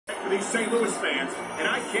these St. Louis fans, and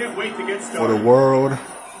I can't wait to get started. For the World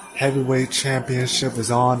Heavyweight Championship is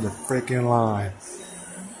on the freaking line.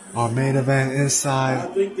 Our main event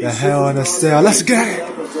inside the Hell in a Cell. Let's get it!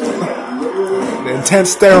 The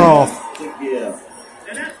intense stare-off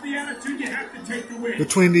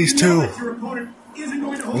between these two.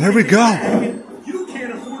 And here we go. You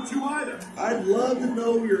can't afford to either. I'd love to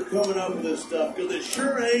know where you're coming up with this stuff, because it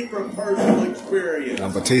sure ain't from personal experience. Now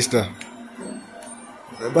Batista.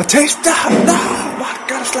 Batista! No! My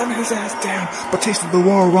God, slamming his ass down. Batista, the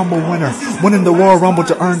Royal Rumble winner. Winning the Royal Rumble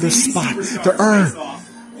to earn this spot. To earn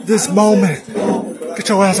this moment. Get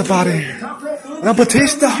your ass up out of here. Now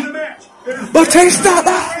Batista! Batista!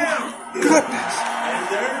 Oh, goodness. And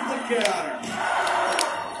there's the counter.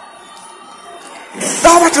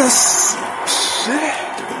 Oh, what the shit?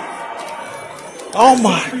 Oh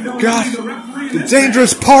my God. The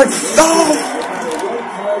dangerous part. No!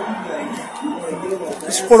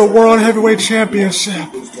 It's for the World Heavyweight Championship.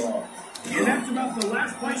 And that's about the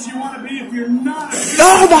last place you want to be if you're not.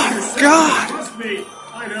 Oh my God! Trust me,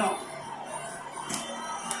 I know.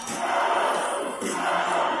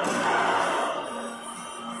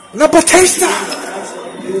 Now Batista!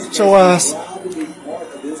 Get your ass.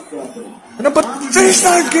 And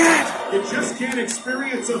Batista again! You just can't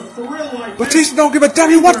experience a thrill like Batista don't give a damn.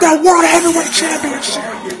 He won that World Heavyweight Championship.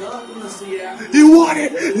 He won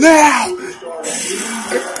it now. He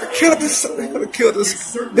could have killed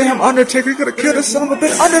this damn Undertaker. He could have killed this son of a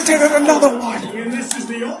bitch. Undertaker, another one. And this is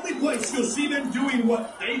the only place you'll see them doing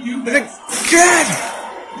what they do best. Again.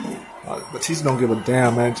 Batista don't give a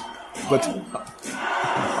damn, man. But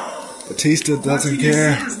Batista doesn't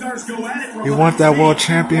care. He wants that World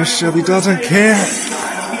Championship. He doesn't care.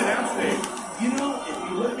 You know, if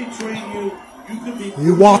you let me train you, you could be.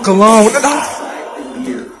 You walk alone.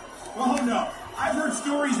 Oh no! I've heard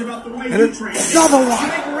stories about the way And you train. another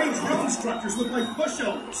one. Range drill instructors look like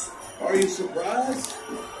pushovers. Are you surprised?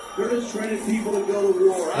 They're just training people to go to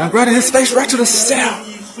war. I'm running his face right to the cell.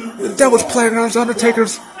 The devil's playing on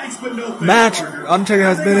Undertaker's match. Undertaker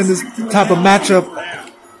has been in this type of matchup.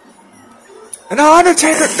 And now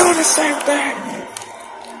Undertaker doing the same thing.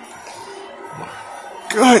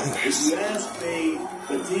 Goodness. If you ask me,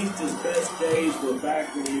 Batista's best days were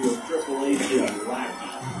back when he was Triple H's lackey.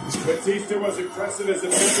 Batista was impressive as a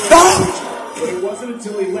member, but it wasn't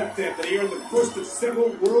until he left that he earned the first of several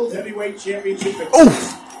World Heavyweight Championship victories.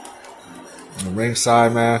 Oh! On the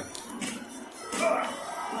ringside, man.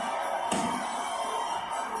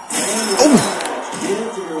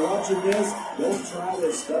 Kids, if you're watching this, don't try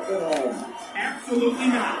this stuff at home. Absolutely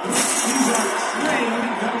not. These are trained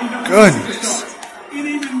WWE Goodness. superstars. And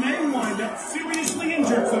even they wind up seriously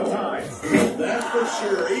injured sometimes. That's for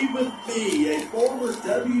sure. Even me, a former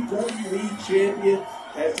WWE champion,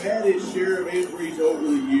 has had his share of injuries over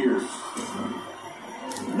the years.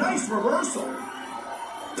 Nice reversal.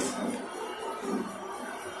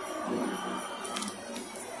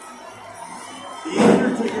 The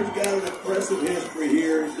Undertaker's got an impressive history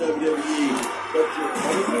here in WWE, but you're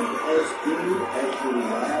only as good as your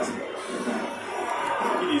last night.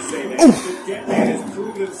 How can you say that? The Deadman has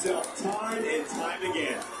proven himself time and time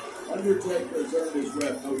again. Undertaker's earned his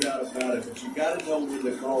rep, no doubt about it, but you got to know when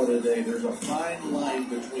to call it a day. There's a fine line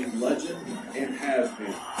between legend and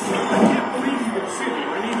has-been. I can't believe you can sit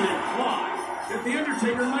here and even imply that the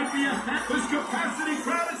Undertaker might be a his capacity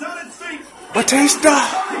crowd is on its feet. Batista!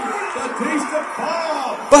 Batista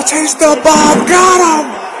Bob! Batista Bob got him!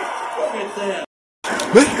 Look at that.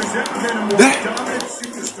 There's never been a more dominant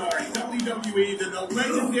superstar in WWE than the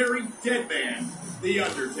legendary Deadman, The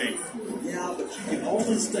Undertaker. Yeah, but you can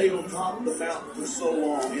only stay on top of the mountain for so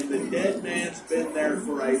long, and the dead man's been there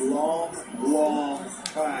for a long, long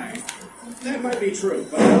time. That might be true,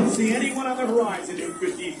 but I don't see anyone on the horizon who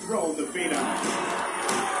could dethrone the Phenom.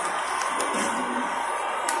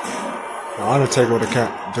 The Undertaker would have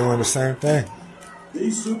kept doing the same thing.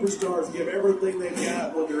 These superstars give everything they've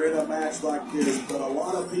got when they're in a match like this, but a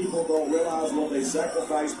lot of people don't realize what they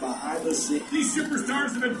sacrifice behind the scenes. These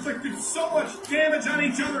superstars have inflicted so much damage on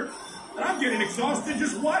each other that I'm getting exhausted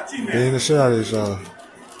just watching them. Beating the shit out of each other.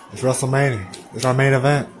 It's WrestleMania. It's our main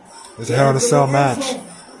event. It's a Hell in a Cell match.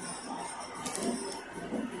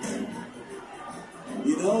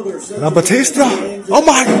 You know, there's Now Batista! Oh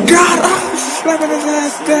my God! Oh, slamming his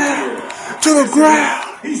ass down to the ground.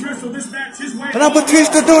 He's wrestled this match his way. And now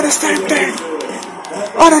Batista doing the same thing.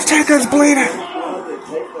 Undertaker's bleeding.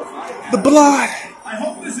 The blood. I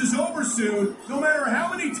hope this is over soon. No matter how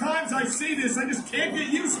many times I see this, I just can't get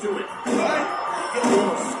used to it. Right? You get a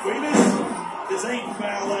little squeamish. This ain't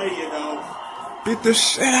ballet, you know. Beat the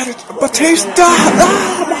shit out of Batista.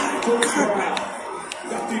 Oh my God.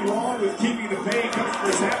 Got the nothing wrong with keeping the paying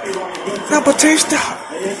customers happy while you go. Now Batista.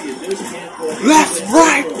 Man, you just can't go Left,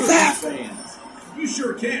 right, left. fans. You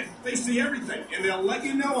sure can. They see everything, and they'll let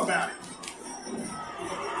you know about it.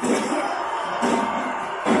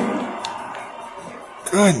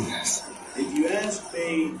 Goodness. If you ask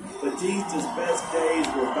me, Batista's best days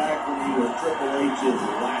were back when he was Triple H's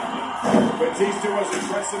lacking. Batista was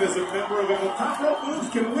impressive as a member of it. The top rope moves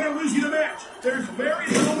can win or lose you the match. There's very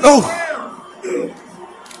little to spare.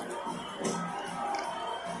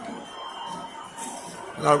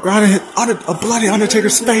 Now grinding a bloody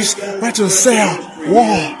Undertaker's face right to the cell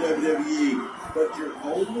wall. WWE, but you're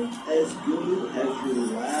only as good as your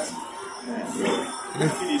last match. How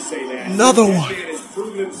can you say that? Another This one. man has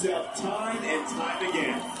proven himself time and time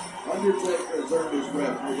again. Undertaker has earned his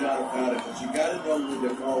rep, no doubt about it, but you got to know when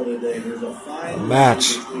to call it a day. There's a fine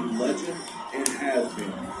Match. line between legend and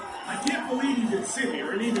has-been. I can't believe you could sit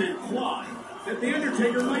here and even imply that The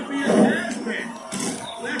Undertaker might be a has-been.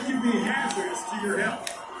 That could be hazardous to your health.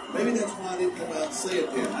 Maybe that's why I didn't come out and say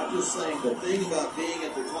it then. I'm just saying the thing about being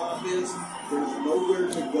at the top is there's nowhere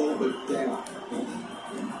to go but down.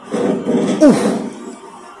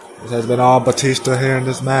 This has been all Batista here in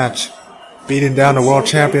this match. Beating down the world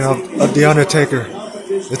champion of The Undertaker.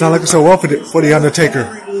 It's not looking so well for The Undertaker.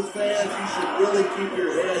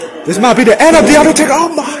 This might be the end of The Undertaker. Oh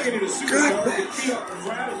my goodness.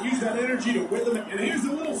 Use that energy to win them. And here's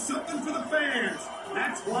a little something for the fans.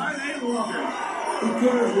 That's why they love him. Who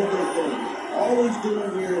cares what they're doing? All he's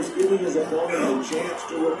doing here is giving his opponent a chance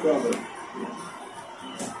to recover.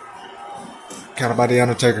 Counted by The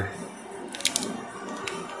Undertaker.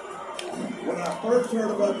 When I first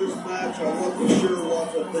heard about this match, I wasn't sure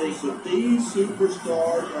what to think, but these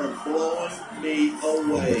superstars are blowing me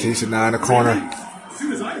away. Batista now in the corner. As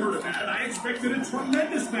soon as I heard about it, I expected a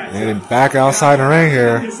tremendous match. And back outside the ring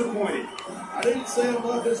here. Disappointed. I didn't say I'm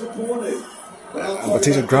not disappointed. But I'll And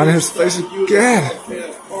Batista grinding his face again.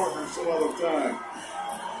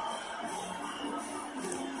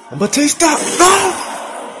 And Batista. No!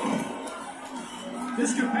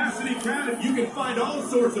 This capacity crowd, you can find all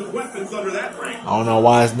sorts of weapons under that ring. I don't know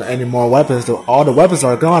why there's any more weapons. All the weapons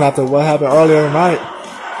are gone after what happened earlier tonight.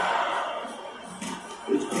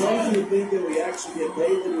 It's crazy to think that we actually get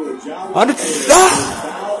paid to do a job. There's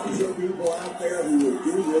thousands of people out there who will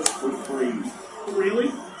do this for free.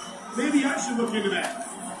 Really? Maybe I should look into that.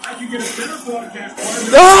 I could get a better broadcast partner.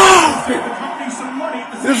 Save the company some money.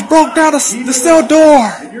 Just broke down the cell door.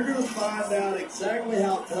 And you're going to find out exactly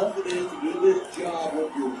how tough it is to do this job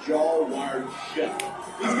with your jaw wired shut.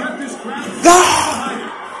 He's got this crowd behind him.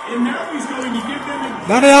 And now he's going to give them a...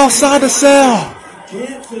 Now they're outside the cell.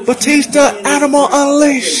 Batista, Animal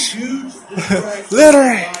Unleashed.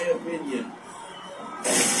 Literally. In my opinion.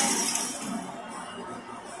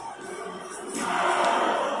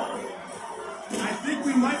 I think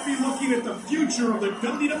we might be looking at the future of the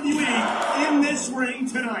WWE in this ring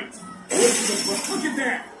tonight. Look at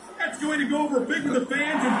that. That's going to go over big with the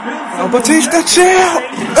fans and build some... Batista, chill.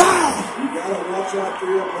 You gotta watch out for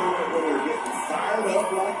your opponent when they're getting fired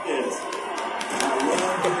up like this. I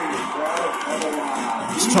love hearing the crowd come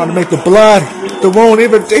alive. He's trying to make the blood, the wound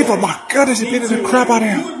even deeper. My goodness, he's beating the crap out of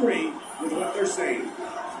him. You agree with what they're saying.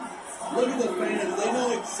 Look at the fans. They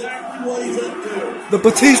know exactly what he's up to. The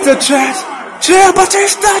Batista chant. Chill,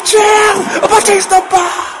 Batista, chill. Batista,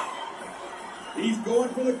 He's going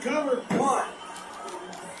for the cover. What?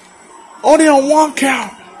 only on one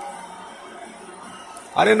count.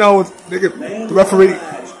 I didn't know the referee.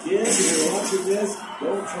 Kids, if you're watching this,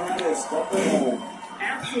 don't try to stop at home.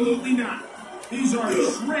 Absolutely not. These are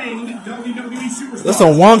trained WWE superstars. That's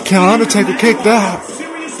a one count. Undertaker kicked out.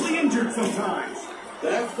 Seriously injured sometimes.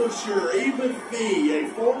 That's for sure. Even me, a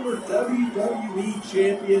former WWE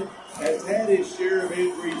champion, has had his share of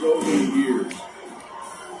injuries over the years.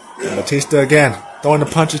 Batista again, throwing the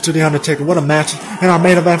punches to the Undertaker. What a match in our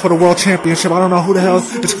main event for the World Championship. I don't know who the hell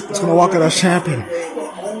is going to walk out as champion.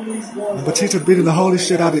 And Batista beating the holy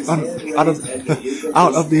shit out of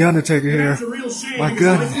the Undertaker here. My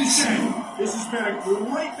goodness. This has been a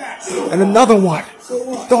great match. And another one,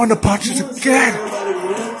 throwing the punches again.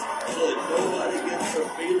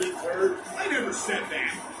 I never said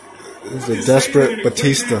that. This is a desperate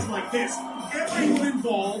Batista. Like this, everyone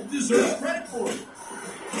involved deserves credit for it.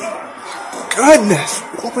 Goodness,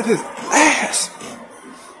 open his ass.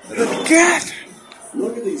 Again.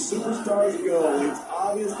 Look at these superstars go. It's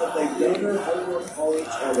obvious that they've done their homework on each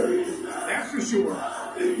other. That's for sure.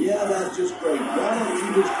 Yeah, that's just great. Why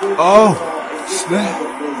don't you just quit Oh, and get snap.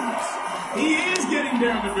 down to business? He is getting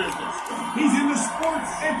down to business. He's in the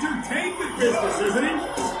sports entertainment business, isn't he?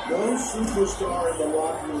 No superstar in the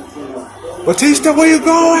locker room can. Batista, where you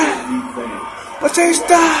going?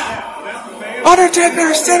 Batista!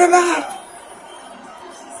 Undertaker, set him up!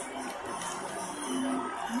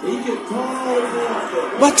 He can call it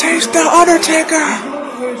off. Batista,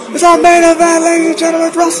 Undertaker! It's our main event, ladies and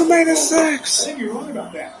gentlemen, Wrestlemania 6! I think you're wrong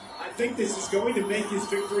about that. I think this is going to make his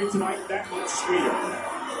victory tonight that much sweeter.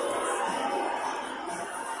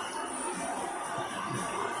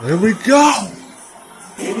 Here we go!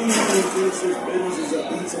 Anyone who thinks this business is a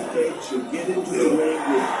piece of cake should get into the ring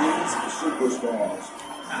with these superstars.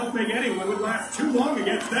 I don't think anyone would last too long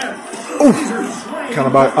against them. Oof! Kind of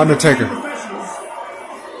about Undertaker.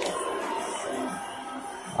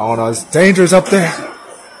 Oh no, it's dangerous up there.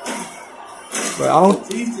 But I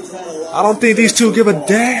don't think these two give a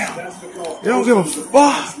damn. They don't give a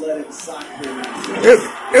fuck.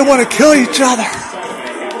 They want to kill each other.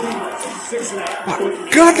 My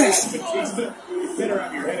goodness. Batista, you better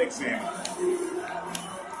have your head examined.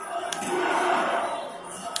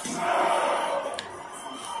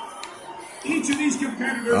 Each of these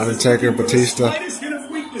competitors Undertaker, Batista. Slightest hint of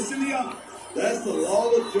weakness in the other. That's the law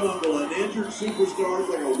of the jungle. An injured superstar is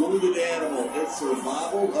like a wounded animal. It's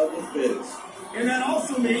survival of the fittest. And that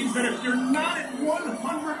also means that if you're not at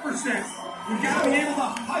 100%, you've got to be able to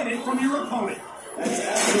hide it from your opponent. That's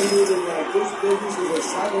absolutely right. This business is as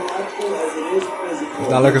psychological as it is physical.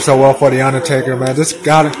 Not looking so well for the Undertaker, man. This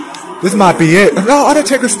might be it. No,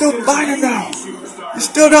 Undertaker's still fighting now. He's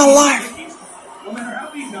still got life. No matter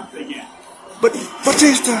how beaten up they get. But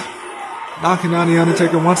Batista knocking down the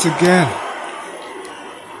Undertaker once again.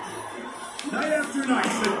 Night after night,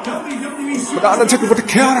 the WWE But the Undertaker with the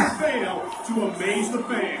counter. fail to amaze the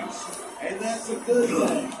fans. And that's a good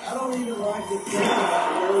thing. I don't even like to think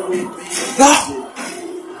about where we'd be. No.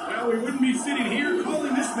 Well, we wouldn't be sitting here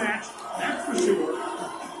calling this match, that's for sure.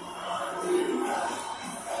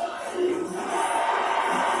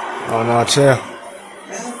 Oh no, chill. I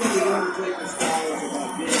don't think the Undertaker's style is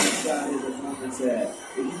about being inside his opponent's head.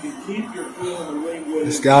 If you can keep your foot in the ring with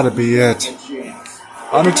It's him, gotta be it. a chance.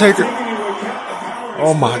 Undertaker.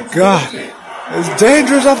 Oh my God. It's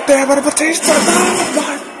dangerous up there, but Batista. Oh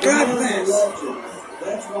my goodness.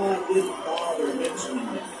 That's why I didn't bother mentioning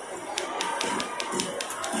it.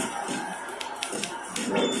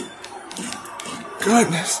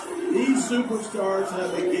 Goodness. These superstars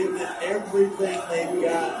have been giving it everything they've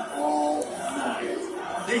got all night.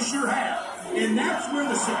 They sure have. And that's where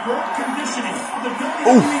the superb conditioning of the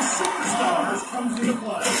WWE superstars comes into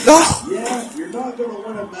play. No. Yeah, you're not going to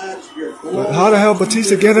win a match if you're But how the hell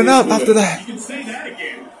Batista getting up after that? You can say that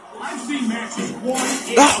again. I've seen matches won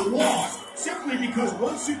and No. lost simply because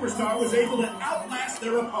one superstar was able to outlast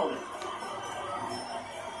their opponent.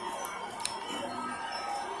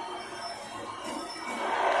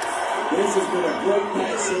 This has been a great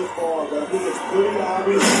match so far, but I think it's pretty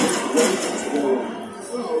obvious this race is going.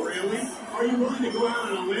 Oh, really? Are you willing to go out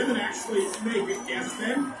on a limb and actually make a guess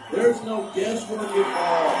then? There's no guesswork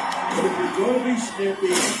involved. But if you're going to be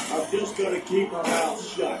snippy, I've just got to keep my mouth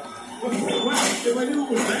shut. Well, if I knew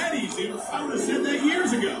it was that easy, I would have said that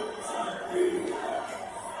years ago.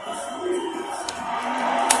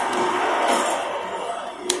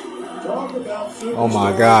 Talk about superstars Oh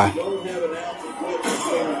my God. who don't have an ounce of witness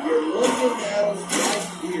in them. You're looking at them right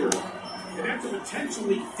here. And that's a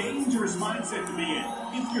potentially dangerous mindset to be in.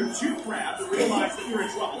 If you're too proud to realize that you're in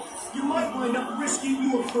trouble, you might wind up risking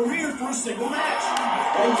your career for a single match.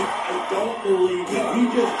 Hey, I don't believe it. He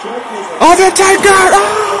just choked his Undertaker!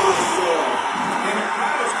 Oh, And if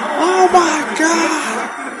that is correct, oh my God!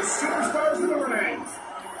 directed at the superstars in the ring.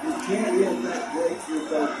 You can't let that break your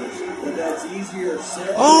focus. But that's easier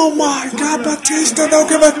said. Oh my God, Batista, don't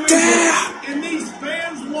give a damn! And these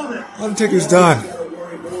fans love it. Undertaker's done.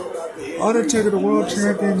 Undertaker, the world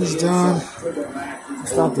champion, is done.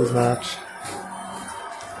 Stop this match.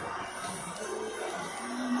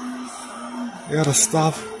 You gotta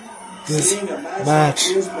stop this match.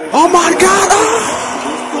 Oh my God!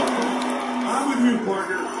 Oh! I'm with you,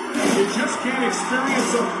 partner. You just can't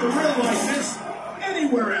experience a thrill like this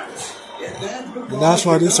anywhere else. And that's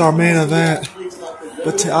why this is our main event.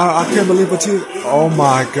 But I can't believe Batista. Oh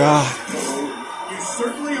my God! You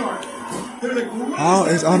certainly are. They're the greatest How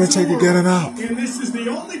is Undertaker getting up? and this is the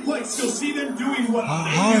only place you'll see them doing what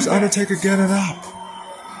How is Undertaker getting up?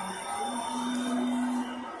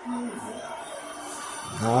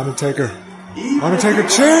 Undertaker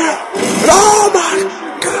chair! Oh my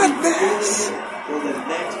goodness!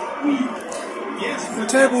 Yes, The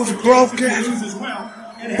table's broken. as well.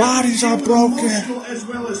 And Bodies are broken. emotional as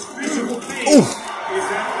well as physical pain Oof. is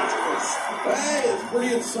that much worse. Hey, it's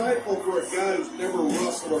pretty insightful for a guy who's never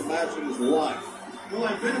wrestled a match in his life. Well,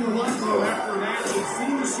 I've been in the locker room after a match and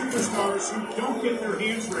seen the superstars who don't get their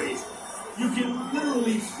hands raised. You can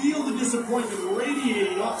literally feel the disappointment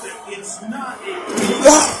radiating off them. It's not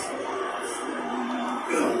a...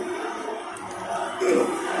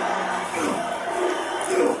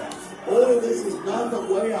 Boy, this is not the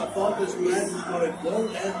way I thought this match was going to go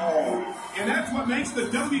at all. And that's what makes the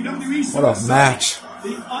WWE so What a match.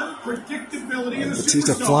 The unpredictability of the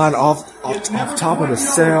Batista superstars. flying off top of the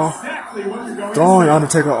cell, throwing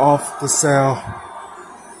Undertaker off the cell.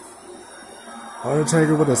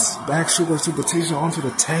 Undertaker with a back super to Batista onto the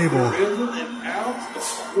table. There isn't an ounce of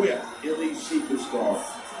squip in these superstars.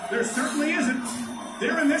 There certainly isn't.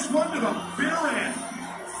 They're in this one to the bitter end.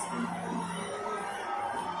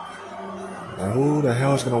 Now who the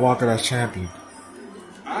hell is going to walk out as champion?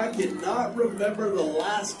 I cannot remember the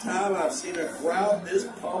last time I've seen a crowd this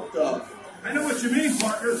pumped up. I know what you mean,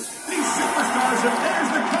 partner. These superstars, if there's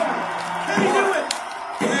the cover, they do it.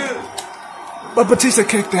 But Batista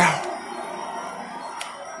kicked out.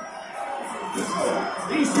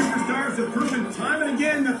 These superstars have proven time and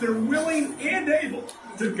again that they're willing and able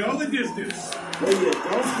to go the distance. Well, you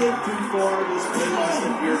don't get too far in this business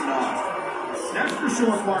if you're not. That's for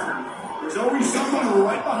sure, partner. There's always someone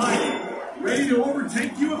right behind you, ready to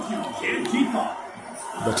overtake you if you can't keep up.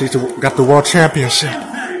 Batista got the world championship.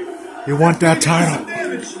 He won that title.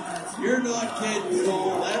 You're not kidding,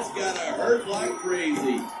 Cole. That's gotta hurt like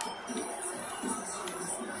crazy.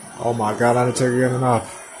 Oh my God, Undertaker getting up.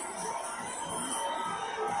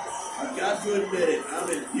 I've got to admit it. I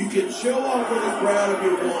mean, you can show off with the crowd if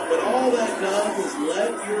you want, but all that does is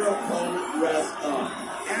let your opponent rest up.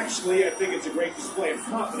 Actually, I think it's a great display of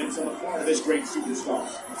confidence on the part of this great superstar.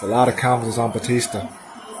 It's a lot of confidence on Batista.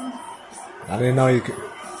 I didn't know you could.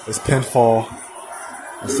 This pinfall,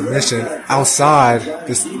 a submission outside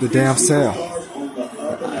the damn cell.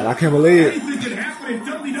 And I can't believe it. Anything can happen in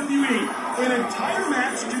WWE. An entire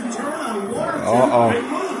match can turn on one or two big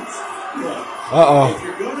moves. If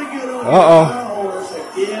you're going to get on the horse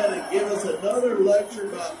again and give us another lecture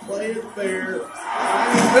about playing fair,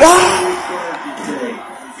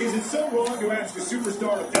 Is it so wrong to ask a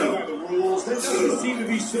superstar to play by the rules? That doesn't seem to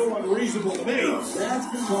be so unreasonable to me. That's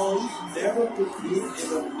because you never compete in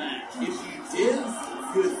a match. If you did,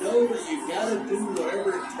 you'd know that you got to do whatever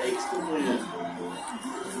it takes to win.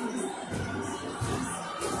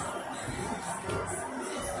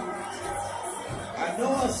 I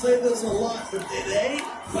know I say this a lot, but it ain't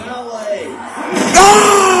ballet.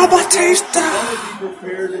 Batista! You gotta be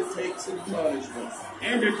prepared to take some punishment.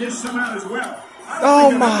 And to dish some out as well.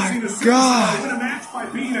 Oh my God! Win a match by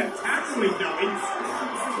being a tackling dummy.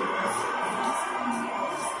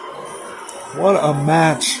 What a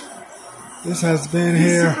match this has been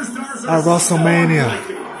here at WrestleMania.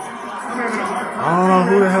 I don't know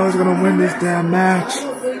who the hell is going to win this damn match.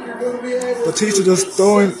 Batista just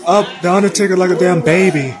throwing up the Undertaker like a damn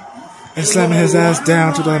baby and slamming his ass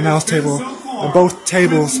down to the announce table. And both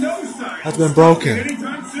tables has been broken.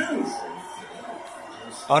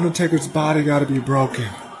 Undertaker's body got to be broken.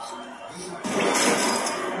 There's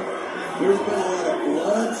been a lot of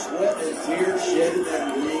blood, sweat, and tears shed in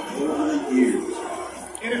that ring over the years.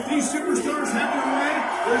 And if these superstars have their way,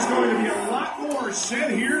 there's going to be a lot more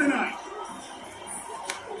shed here tonight.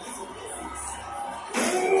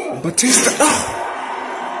 Batista.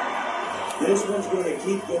 This one's going to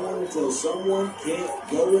keep going until someone can't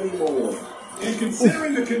go anymore. And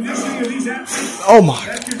considering the conditioning of these athletes, Oh my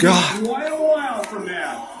that could God. be quite a while from now.